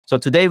So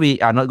today we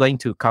are not going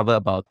to cover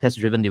about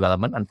test-driven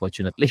development,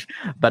 unfortunately,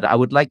 but I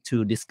would like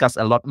to discuss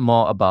a lot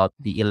more about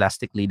the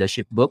Elastic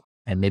Leadership book.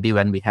 And maybe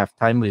when we have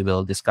time, we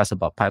will discuss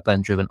about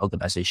pipeline-driven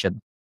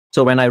organization.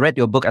 So when I read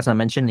your book, as I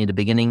mentioned in the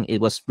beginning,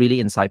 it was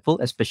really insightful,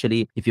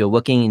 especially if you're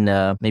working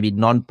in maybe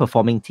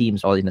non-performing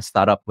teams or in a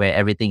startup where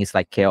everything is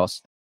like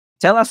chaos.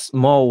 Tell us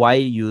more why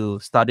you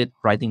started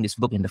writing this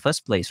book in the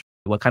first place.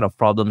 What kind of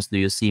problems do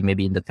you see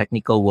maybe in the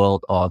technical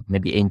world or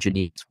maybe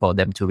engineers for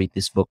them to read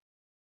this book?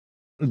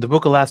 The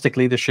book Elastic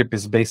Leadership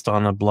is based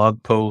on a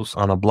blog post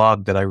on a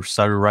blog that I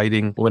started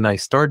writing when I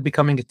started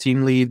becoming a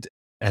team lead.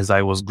 As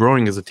I was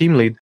growing as a team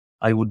lead,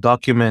 I would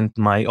document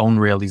my own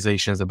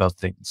realizations about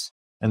things.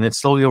 And then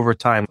slowly over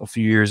time, a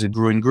few years, it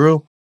grew and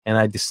grew. And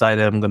I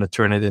decided I'm going to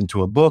turn it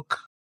into a book.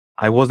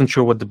 I wasn't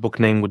sure what the book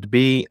name would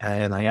be.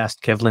 And I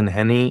asked Kevlin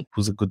Henney,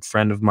 who's a good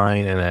friend of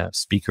mine and a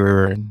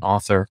speaker and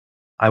author.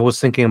 I was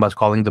thinking about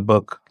calling the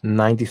book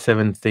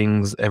 97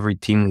 Things Every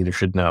Team Leader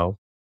Should Know.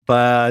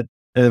 But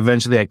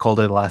eventually I called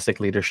it Elastic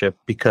Leadership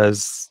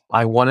because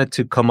I wanted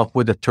to come up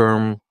with a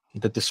term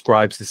that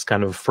describes this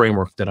kind of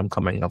framework that I'm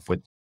coming up with.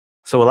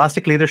 So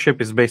Elastic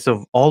Leadership is based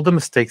on all the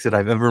mistakes that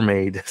I've ever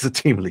made as a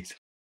team lead.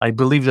 I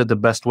believe that the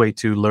best way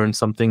to learn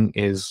something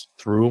is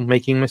through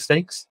making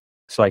mistakes.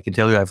 So I can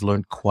tell you I've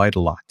learned quite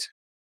a lot.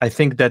 I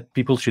think that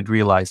people should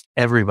realize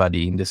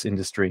everybody in this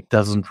industry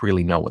doesn't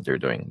really know what they're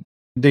doing.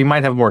 They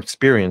might have more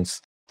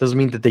experience. Doesn't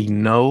mean that they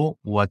know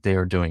what they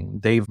are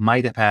doing. They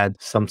might have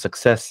had some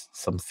success,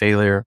 some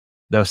failure.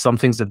 There are some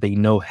things that they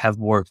know have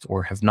worked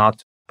or have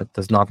not, but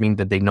does not mean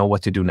that they know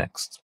what to do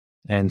next.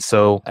 And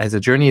so as a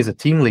journey as a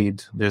team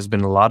lead, there's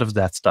been a lot of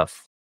that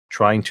stuff,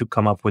 trying to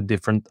come up with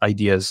different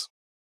ideas.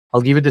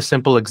 I'll give you the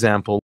simple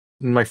example.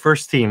 In my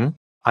first team,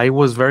 I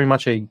was very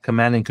much a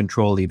command and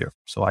control leader.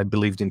 So I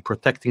believed in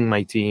protecting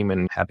my team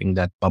and having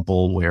that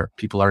bubble where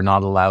people are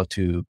not allowed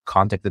to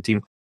contact the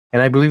team.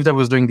 And I believed I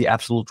was doing the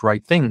absolute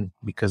right thing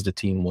because the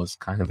team was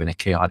kind of in a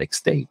chaotic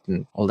state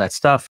and all that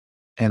stuff.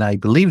 And I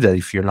believe that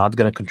if you're not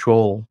going to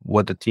control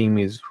what the team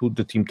is, who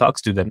the team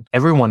talks to, then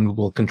everyone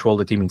will control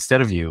the team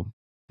instead of you.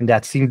 And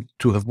that seemed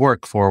to have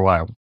worked for a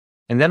while.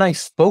 And then I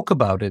spoke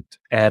about it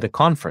at a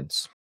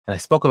conference. And I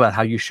spoke about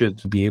how you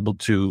should be able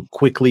to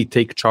quickly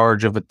take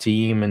charge of a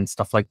team and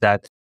stuff like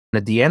that. And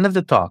at the end of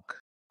the talk,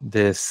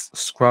 this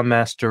Scrum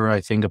Master,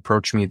 I think,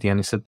 approached me at the end.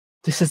 He said,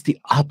 "This is the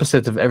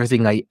opposite of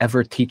everything I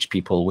ever teach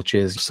people, which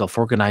is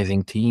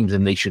self-organizing teams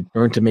and they should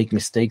learn to make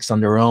mistakes on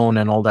their own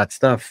and all that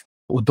stuff.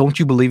 Well, don't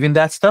you believe in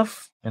that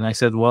stuff?" And I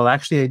said, "Well,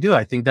 actually, I do.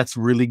 I think that's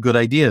really good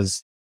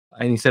ideas."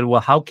 And he said,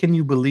 "Well, how can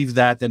you believe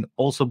that and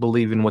also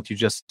believe in what you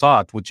just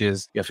taught, which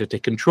is you have to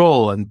take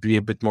control and be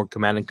a bit more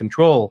command and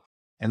control?"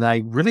 And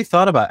I really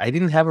thought about it. I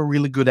didn't have a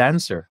really good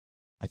answer.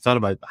 I thought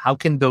about how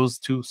can those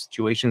two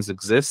situations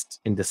exist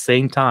in the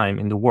same time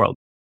in the world?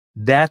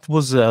 That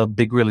was a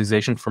big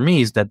realization for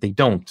me, is that they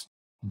don't.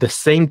 The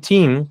same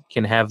team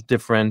can have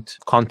different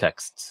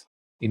contexts.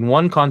 In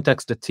one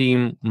context, the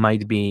team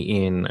might be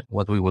in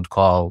what we would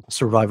call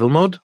survival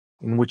mode,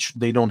 in which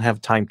they don't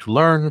have time to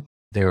learn.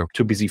 They're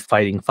too busy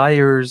fighting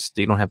fires.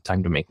 They don't have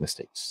time to make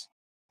mistakes.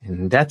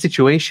 In that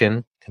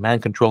situation, command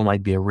and control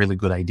might be a really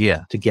good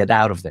idea to get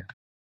out of there.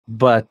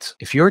 But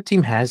if your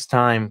team has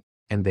time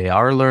and they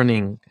are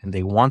learning and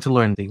they want to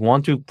learn, they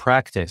want to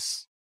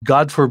practice,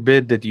 God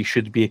forbid that you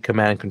should be a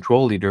command and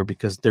control leader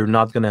because they're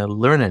not going to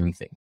learn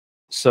anything.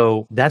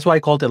 So that's why I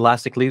call it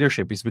Elastic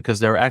Leadership, is because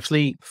there are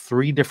actually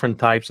 3 different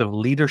types of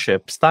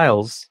leadership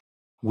styles.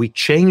 We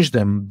change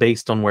them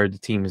based on where the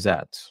team is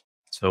at.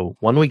 So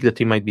one week the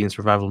team might be in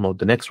survival mode.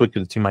 The next week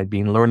the team might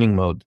be in learning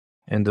mode.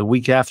 And the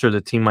week after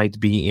the team might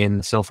be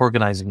in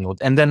self-organizing mode.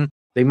 And then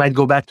they might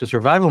go back to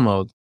survival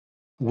mode.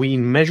 We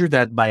measure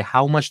that by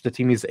how much the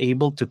team is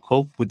able to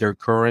cope with their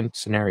current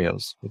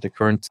scenarios, with the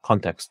current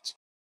contexts.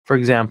 For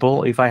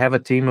example, if I have a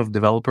team of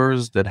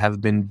developers that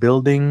have been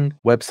building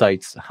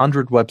websites,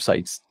 100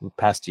 websites the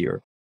past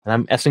year, and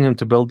I'm asking them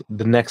to build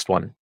the next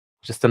one,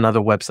 just another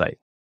website,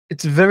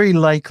 it's very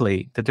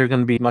likely that they're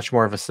going to be much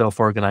more of a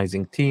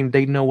self-organizing team.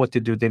 They know what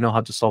to do. They know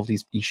how to solve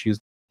these issues.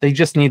 They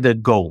just need a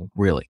goal,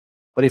 really.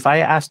 But if I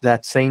ask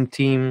that same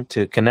team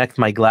to connect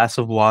my glass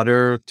of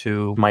water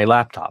to my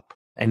laptop,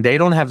 and they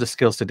don't have the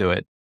skills to do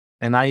it,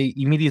 and I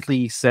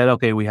immediately said,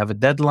 okay, we have a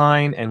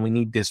deadline and we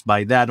need this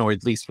by that, or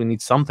at least we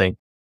need something,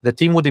 the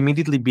team would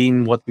immediately be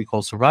in what we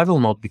call survival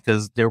mode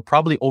because they're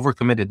probably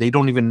overcommitted. They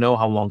don't even know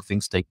how long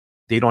things take.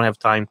 They don't have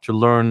time to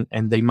learn,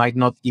 and they might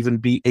not even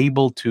be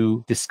able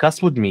to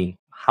discuss with me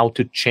how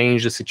to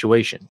change the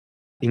situation.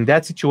 In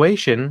that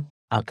situation,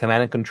 a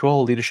command and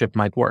control leadership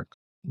might work.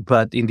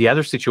 But in the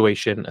other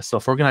situation, a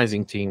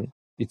self-organizing team,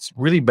 it's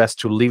really best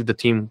to leave the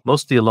team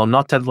mostly alone,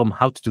 not tell them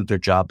how to do their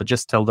job, but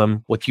just tell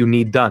them what you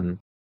need done.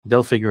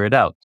 They'll figure it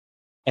out.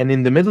 And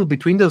in the middle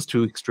between those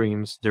two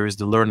extremes, there is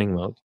the learning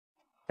mode.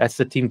 That's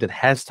the team that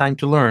has time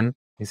to learn,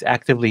 is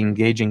actively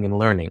engaging in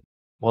learning.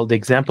 Well, the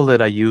example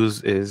that I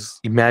use is,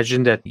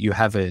 imagine that you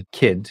have a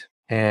kid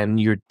and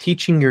you're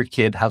teaching your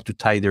kid how to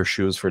tie their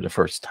shoes for the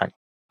first time.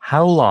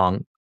 How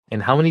long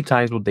and how many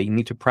times would they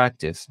need to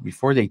practice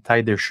before they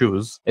tie their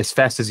shoes as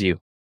fast as you?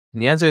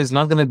 And the answer is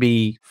not going to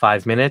be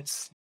 5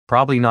 minutes,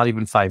 probably not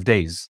even 5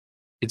 days.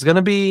 It's going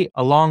to be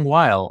a long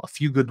while, a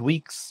few good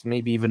weeks,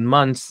 maybe even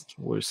months,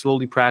 where you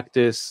slowly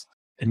practice,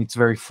 and it's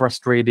very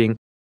frustrating.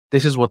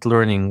 This is what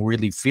learning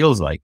really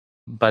feels like.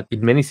 But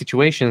in many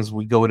situations,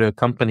 we go to a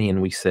company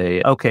and we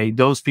say, okay,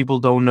 those people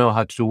don't know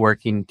how to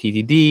work in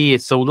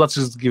TDD, so let's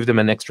just give them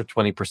an extra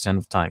 20%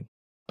 of time.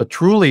 But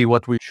truly,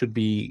 what we should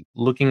be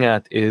looking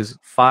at is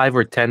 5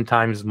 or 10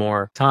 times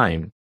more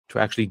time to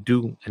actually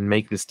do and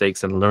make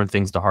mistakes and learn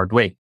things the hard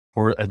way,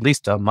 or at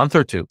least a month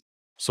or two.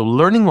 So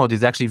learning mode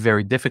is actually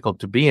very difficult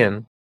to be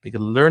in,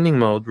 because learning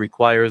mode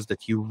requires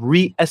that you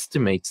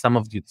re-estimate some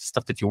of the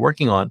stuff that you're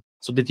working on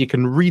so that you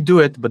can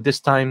redo it, but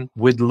this time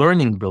with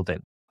learning built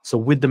in. So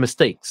with the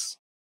mistakes.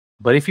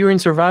 But if you're in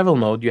survival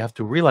mode, you have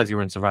to realize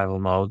you're in survival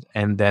mode.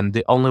 And then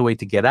the only way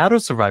to get out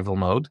of survival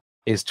mode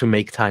is to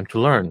make time to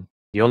learn.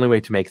 The only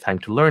way to make time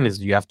to learn is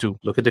you have to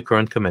look at the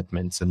current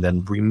commitments and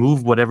then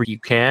remove whatever you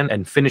can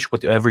and finish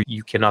whatever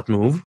you cannot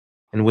move.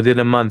 And within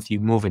a month,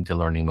 you move into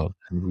learning mode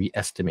and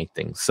re-estimate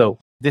things. So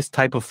this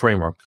type of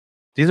framework,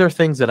 these are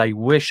things that I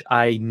wish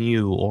I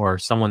knew or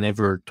someone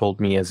ever told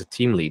me as a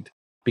team lead,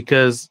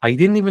 because I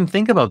didn't even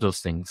think about those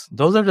things.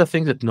 Those are the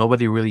things that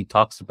nobody really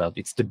talks about.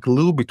 It's the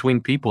glue between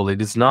people.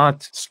 It is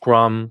not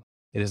Scrum.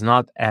 It is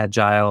not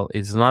Agile.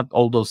 It's not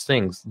all those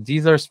things.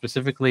 These are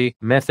specifically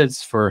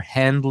methods for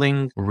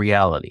handling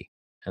reality.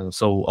 And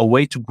so a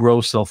way to grow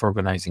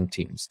self-organizing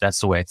teams. That's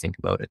the way I think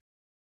about it.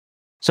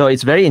 So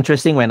it's very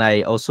interesting when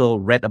I also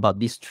read about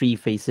these 3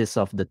 phases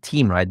of the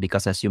team, right?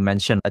 Because as you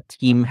mentioned, a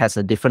team has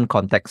a different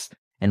context.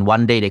 And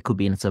one day they could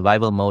be in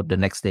survival mode. The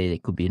next day they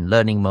could be in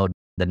learning mode.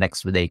 The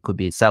next day could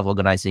be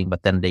self-organizing,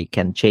 but then they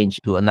can change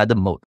to another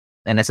mode.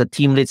 And as a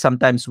team lead,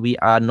 sometimes we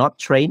are not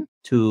trained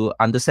to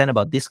understand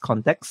about this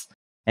context.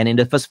 And in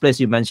the first place,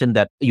 you mentioned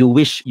that you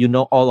wish you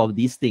know all of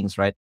these things,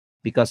 right?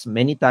 Because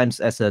many times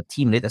as a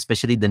team lead,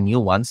 especially the new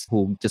ones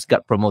who just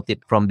got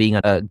promoted from being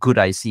a good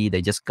IC,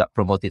 they just got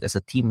promoted as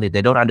a team lead.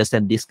 They don't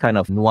understand this kind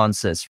of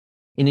nuances.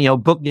 In your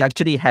book, you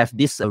actually have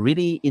this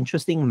really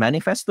interesting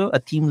manifesto, a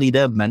team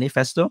leader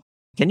manifesto.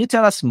 Can you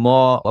tell us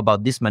more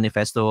about this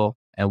manifesto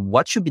and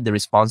what should be the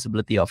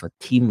responsibility of a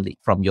team lead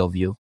from your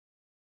view?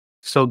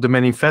 So the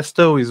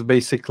manifesto is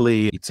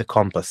basically, it's a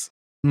compass.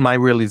 My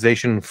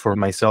realization for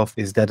myself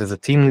is that as a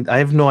team lead, I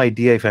have no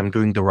idea if I'm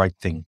doing the right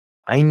thing.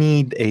 I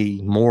need a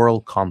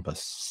moral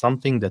compass,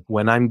 something that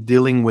when I'm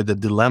dealing with a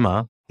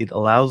dilemma, it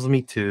allows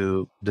me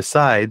to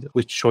decide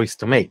which choice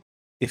to make.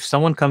 If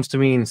someone comes to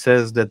me and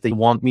says that they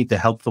want me to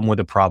help them with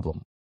a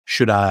problem,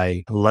 should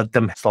I let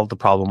them solve the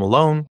problem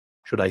alone?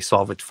 Should I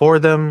solve it for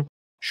them?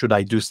 Should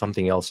I do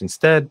something else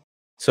instead?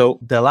 So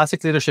the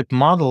Elastic Leadership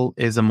model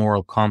is a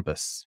moral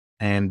compass,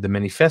 and the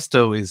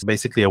manifesto is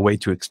basically a way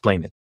to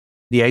explain it.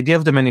 The idea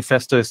of the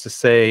manifesto is to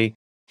say,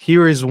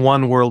 here is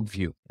one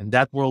worldview. And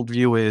that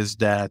worldview is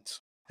that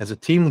as a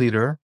team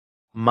leader,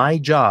 my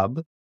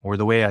job, or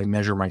the way I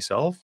measure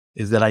myself,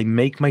 is that I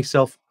make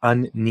myself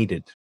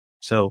unneeded.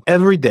 So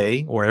every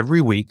day or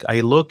every week,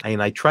 I look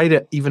and I try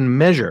to even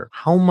measure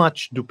how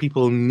much do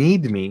people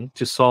need me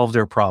to solve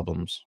their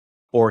problems,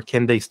 or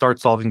can they start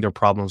solving their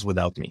problems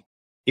without me?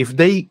 If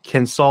they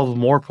can solve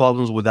more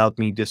problems without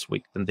me this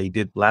week than they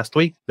did last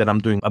week, then I'm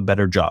doing a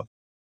better job.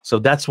 So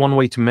that's one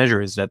way to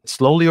measure, is that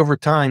slowly over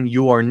time,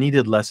 you are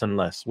needed less and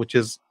less, which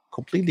is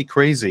completely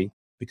crazy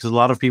because a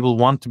lot of people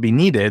want to be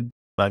needed.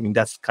 I mean,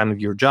 that's kind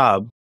of your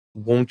job.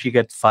 Won't you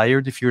get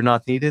fired if you're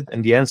not needed?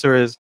 And the answer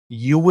is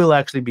you will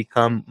actually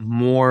become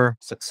more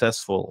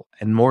successful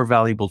and more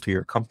valuable to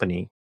your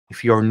company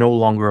if you are no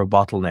longer a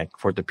bottleneck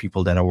for the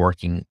people that are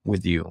working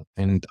with you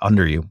and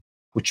under you.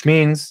 Which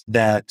means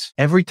that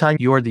every time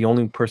you are the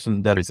only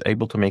person that is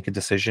able to make a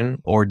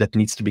decision, or that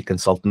needs to be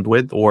consulted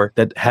with, or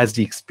that has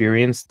the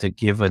experience to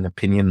give an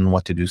opinion on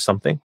what to do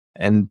something,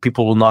 and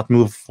people will not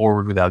move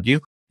forward without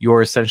you, you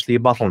are essentially a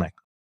bottleneck.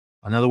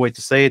 Another way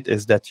to say it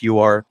is that you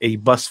are a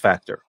bus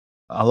factor.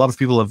 A lot of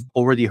people have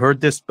already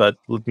heard this, but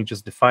let me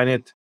just define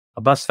it.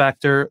 A bus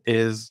factor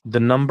is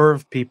the number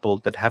of people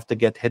that have to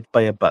get hit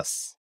by a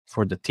bus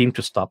for the team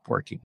to stop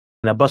working.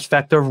 And a bus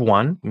factor of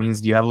 1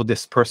 means you have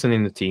this person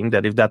in the team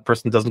that if that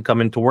person doesn't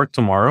come into work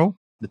tomorrow,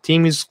 the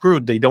team is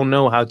screwed. They don't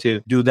know how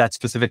to do that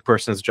specific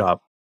person's job.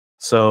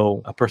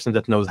 So a person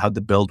that knows how the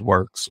build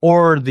works,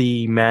 or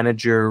the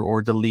manager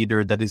or the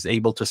leader that is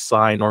able to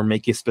sign or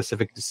make a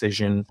specific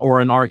decision, or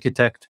an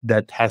architect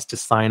that has to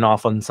sign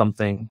off on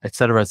something,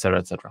 etc., etc.,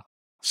 etc.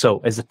 So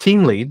as a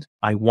team lead,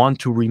 I want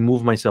to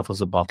remove myself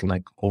as a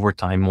bottleneck over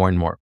time more and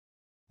more.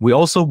 We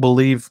also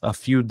believe a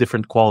few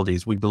different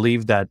qualities. We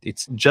believe that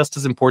it's just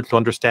as important to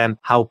understand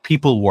how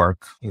people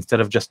work instead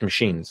of just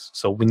machines.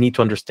 So we need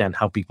to understand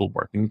how people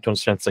work. We need to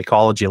understand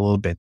psychology a little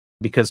bit,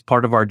 because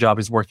part of our job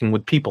is working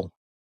with people.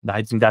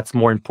 I think that's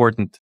more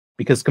important,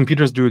 because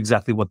computers do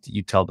exactly what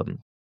you tell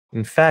them.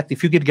 In fact,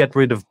 if you could get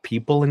rid of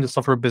people in the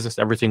software business,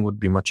 everything would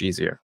be much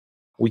easier.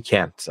 We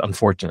can't,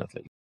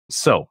 unfortunately.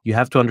 So you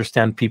have to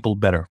understand people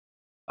better.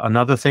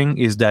 Another thing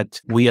is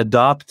that we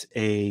adopt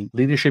a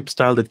leadership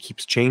style that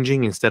keeps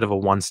changing instead of a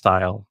one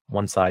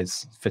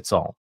size fits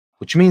all.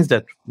 which means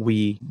that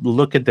we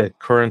look at the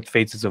current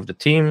phases of the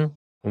team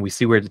and we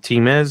see where the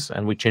team is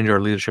and we change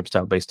our leadership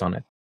style based on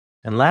it.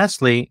 And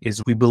lastly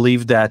is we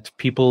believe that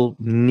people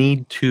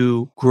need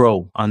to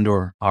grow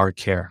under our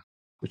care,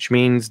 which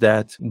means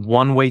that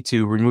one way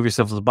to remove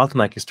yourself as a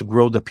bottleneck is to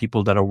grow the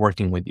people that are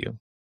working with you.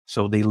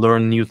 So they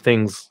learn new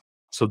things.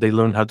 So they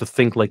learn how to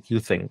think like you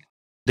think.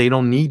 They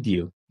don't need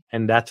you.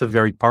 And that's a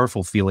very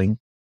powerful feeling.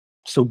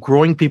 So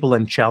growing people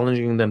and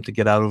challenging them to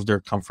get out of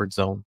their comfort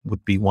zone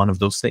would be one of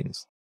those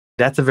things.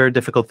 That's a very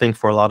difficult thing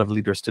for a lot of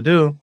leaders to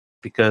do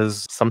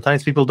because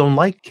sometimes people don't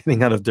like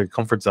getting out of their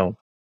comfort zone.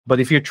 But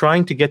if you're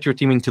trying to get your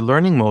team into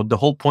learning mode, the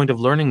whole point of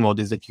learning mode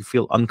is that you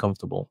feel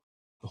uncomfortable.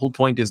 The whole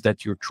point is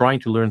that you're trying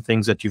to learn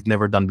things that you've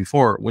never done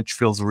before, which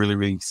feels really,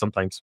 really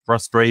sometimes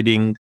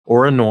frustrating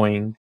or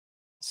annoying.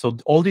 So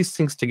all these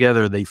things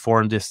together, they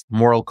form this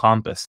moral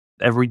compass.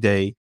 Every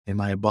day, am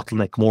I a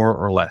bottleneck more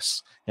or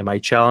less? Am I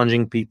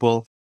challenging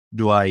people?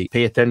 Do I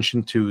pay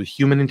attention to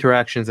human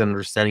interactions and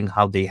understanding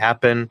how they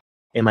happen?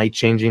 Am I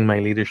changing my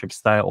leadership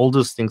style? All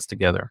those things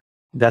together.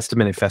 That's the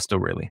manifesto,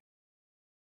 really.